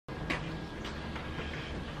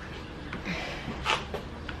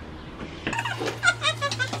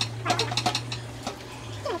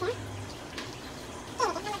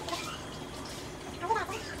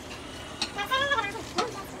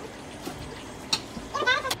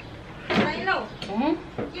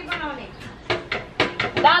के बनाउने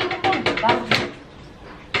दाल पकाउनु दाल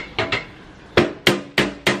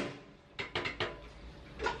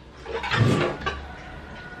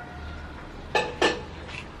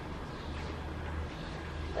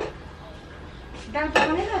दाल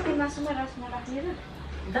पकाउने र त्यो मासुमा रसमा राख्ने र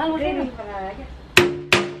दाल ग्रेभी बनाएर क्या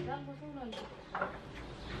दाल पकाउनु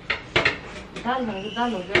दाल भनेको दाल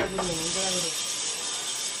हो क्या हुन्छ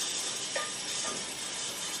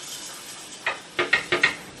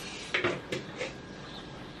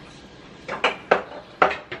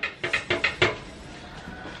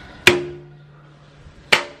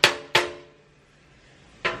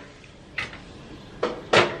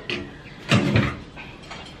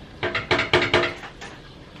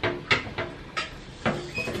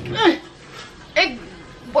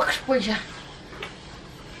पैसा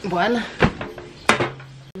भएन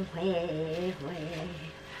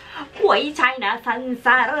कोही छैन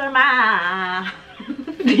संसारमा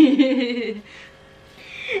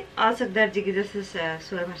अशोक दर्जीको जस्तो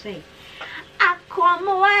स्वरमा चाहिँ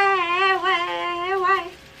आँखामा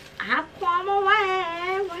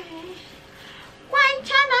कोही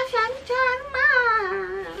छैन संसारमा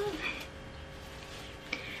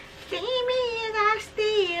तिमी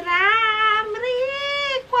जस्ती राम्री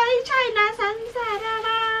कोही छैन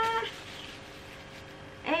संसारमा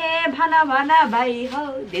ए भन भाइ हौ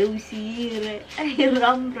देउसी रे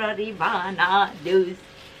राम्ररी भन देउसी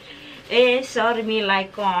ए शर्मीलाई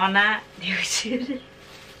कना देउसी रे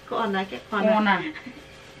कना के कना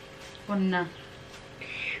कन्ना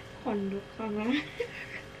कन्डो कना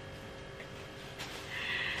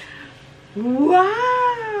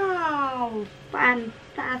वाउ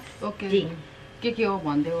फ्यान्टास्टिक ओके के हो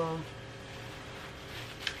भन्देऊ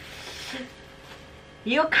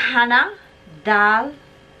यो खाना दाल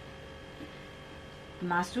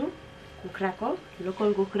मासु कुखुराको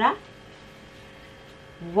लोकल कुखुरा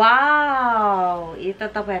वाउ यो त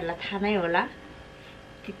तपाईहरुलाई थाहा नै होला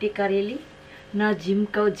टिटे करेली न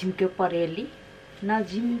झिम्क्यो परेली न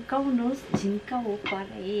झिम्काउनुस् झिम्काउ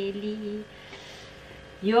परेली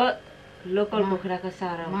यो लोकल कुखुराको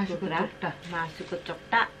सारा मासुको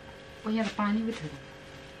चट्टा यहाँ पानी भी थियो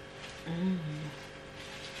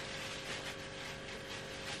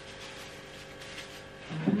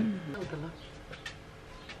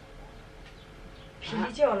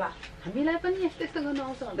फिली चाहिँ होला हामीलाई पनि यस्तो यस्तो गर्न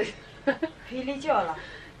आउँछ भन्दै फिली चाहिँ होला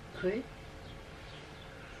खै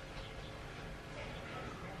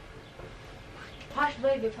फास्ट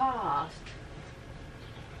बेबी फास्ट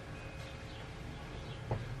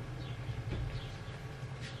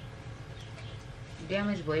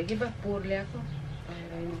ड्यामेज भयो कि बा पोर ल्याएको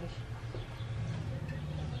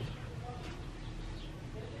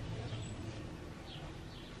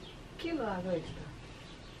के लाग्यो यस्तो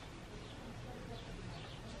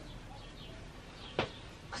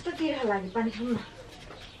कस्तो तिर्खा लाग्यो पानी खाउँ न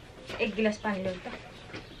एक गिलास पानी ल्याउ त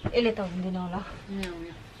यसले त हुँदैन होला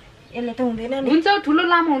यसले त हुँदैन नि हुन्छ ठुलो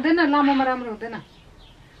लामो हुँदैन लामोमा राम्रो हुँदैन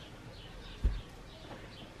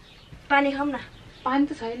पानी खाउँ न पानी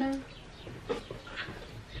त छैन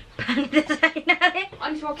पानी त छैन रे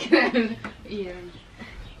अनि सकिन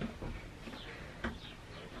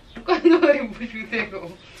कसरी बुझिदिएको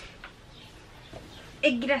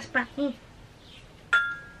एक गिलास पानी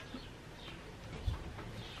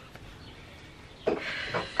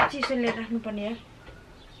चिसो लिएर राख्नुपर्ने है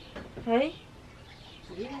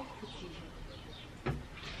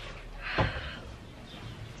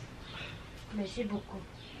बेसी बुक्कु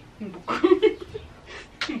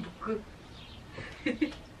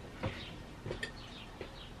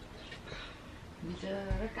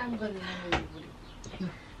बिचरा काम गर्ने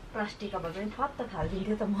प्लास्टिक अब पनि फत्त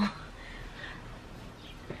फालिदिन्थ्यो त म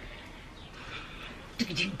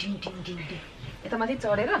यता माथि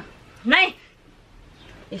चढेर नै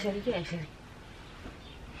यसरी के यसरी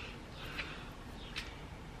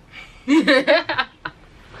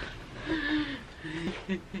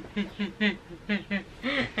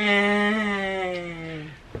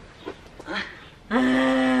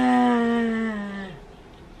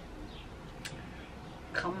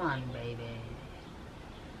Come on, baby.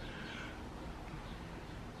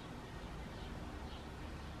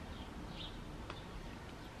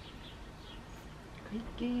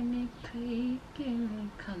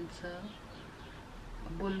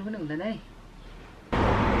 बोल्नु पनि हुँदैन है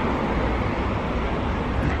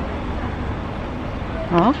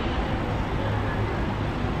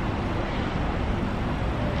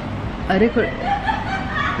अरे के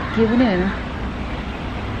पनि होइन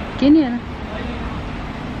के नि होइन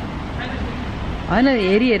होइन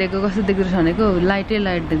हेरेको कस्तो देख्दैछ भनेको लाइटै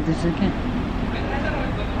लाइट देख्दैछ क्या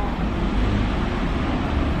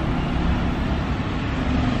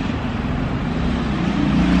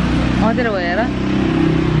अँधेरो भयो हेर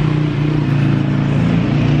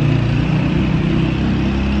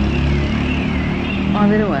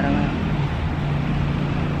अँधेरो भएर गयो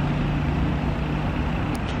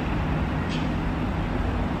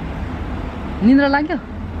निन्द्रा लाग्यो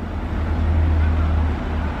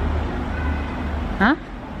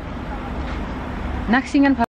नाक्सिङ